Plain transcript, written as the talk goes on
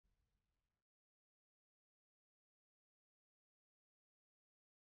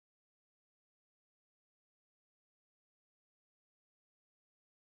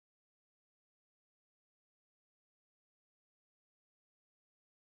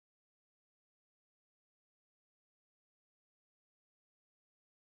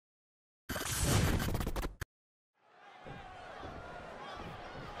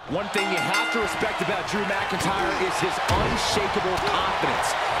One thing you have to respect about Drew McIntyre is his unshakable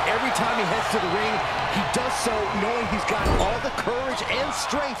confidence. Every time he heads to the ring, he does so knowing he's got all the courage and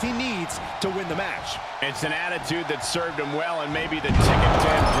strength he needs to win the match. It's an attitude that served him well and maybe the ticket to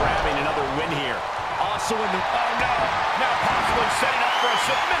him grabbing another win here. Also in the... Oh, no. Now possibly setting up for a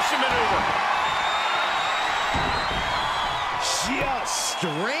submission maneuver. Just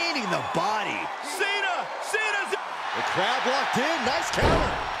straining the body. Cena's... The crowd locked in. Nice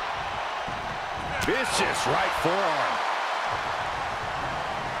counter. Vicious right forearm.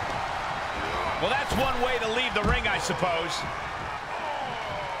 Well, that's one way to leave the ring, I suppose.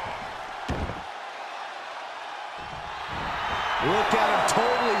 Look at him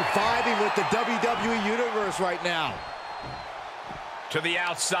totally vibing with the WWE Universe right now. To the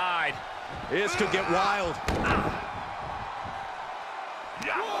outside. This could get wild.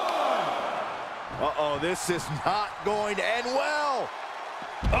 Uh-oh, this is not going to end well.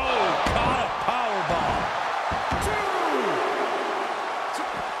 Oh, caught a powerbomb.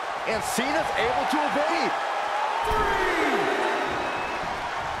 And Cena's able to evade. 3.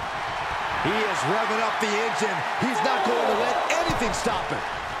 He is revving up the engine. He's not going to let anything stop him.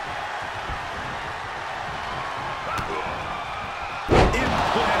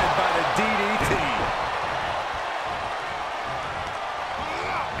 Implanted by the DDT.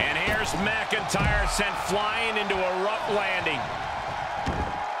 And here's McIntyre sent flying into a rough landing.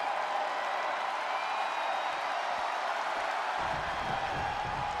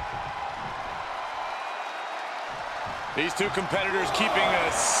 These two competitors keeping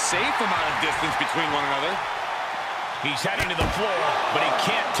a safe amount of distance between one another. He's heading to the floor, but he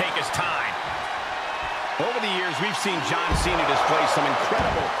can't take his time. Over the years, we've seen John Cena display some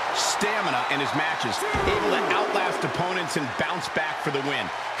incredible stamina in his matches, able to outlast opponents and bounce back for the win.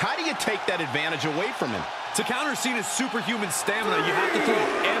 How do you take that advantage away from him? To counter Cena's superhuman stamina, you have to throw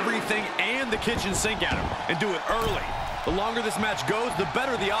everything and the kitchen sink at him and do it early. The longer this match goes, the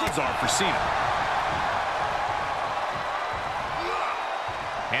better the odds are for Cena.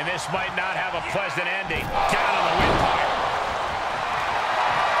 And this might not have a pleasant ending. Down on the windpipe.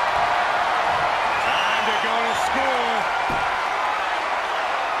 Time to go to school.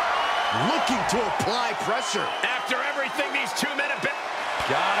 Looking to apply pressure. After everything these two men have been...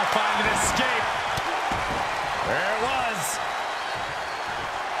 Gotta find an escape. There it was.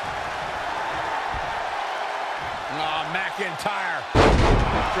 Oh, McIntyre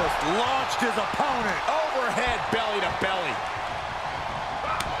Just launched his opponent. overhead belly to belly.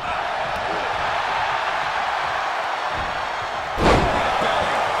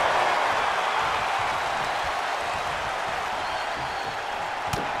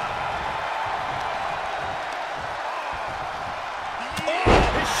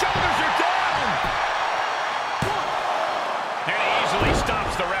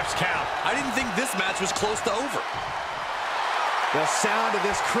 Count. I didn't think this match was close to over. The sound of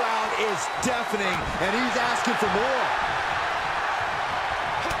this crowd is deafening, and he's asking for more.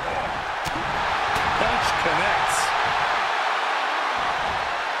 Punch connects.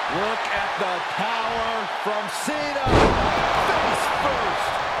 Look at the power from Cena. Face first.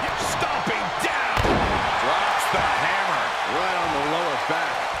 Stomping down. Drops the hammer. Right on the lower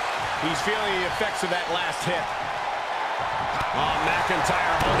back. He's feeling the effects of that last hit. Oh,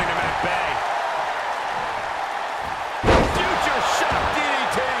 McIntyre holding him at bay. Future shock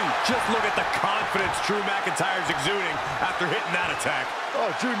DDT. Just look at the confidence Drew McIntyre's exuding after hitting that attack.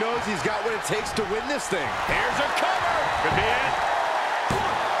 Oh, Drew knows he's got what it takes to win this thing. Here's a cover. Could be it.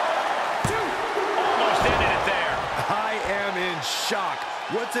 1, 2. Almost ended it there. I am in shock.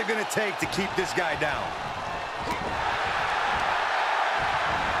 What's it going to take to keep this guy down?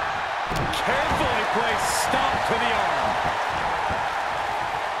 Carefully placed stomp to the arm.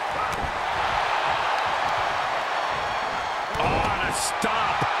 On a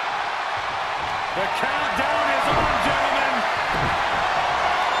stop. The countdown is on, gentlemen.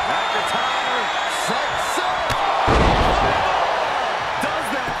 McIntyre sets up. Does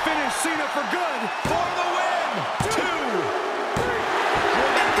that finish Cena for good? For the win. 2. Drew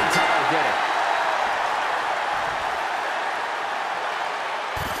McIntyre did it.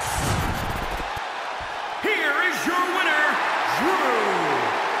 Here is your winner, Drew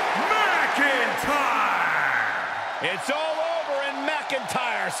McIntyre. It's all over and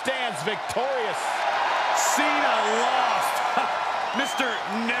McIntyre stands victorious. Cena lost. Mr.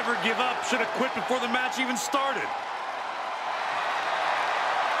 Never Give Up should have quit before the match even started.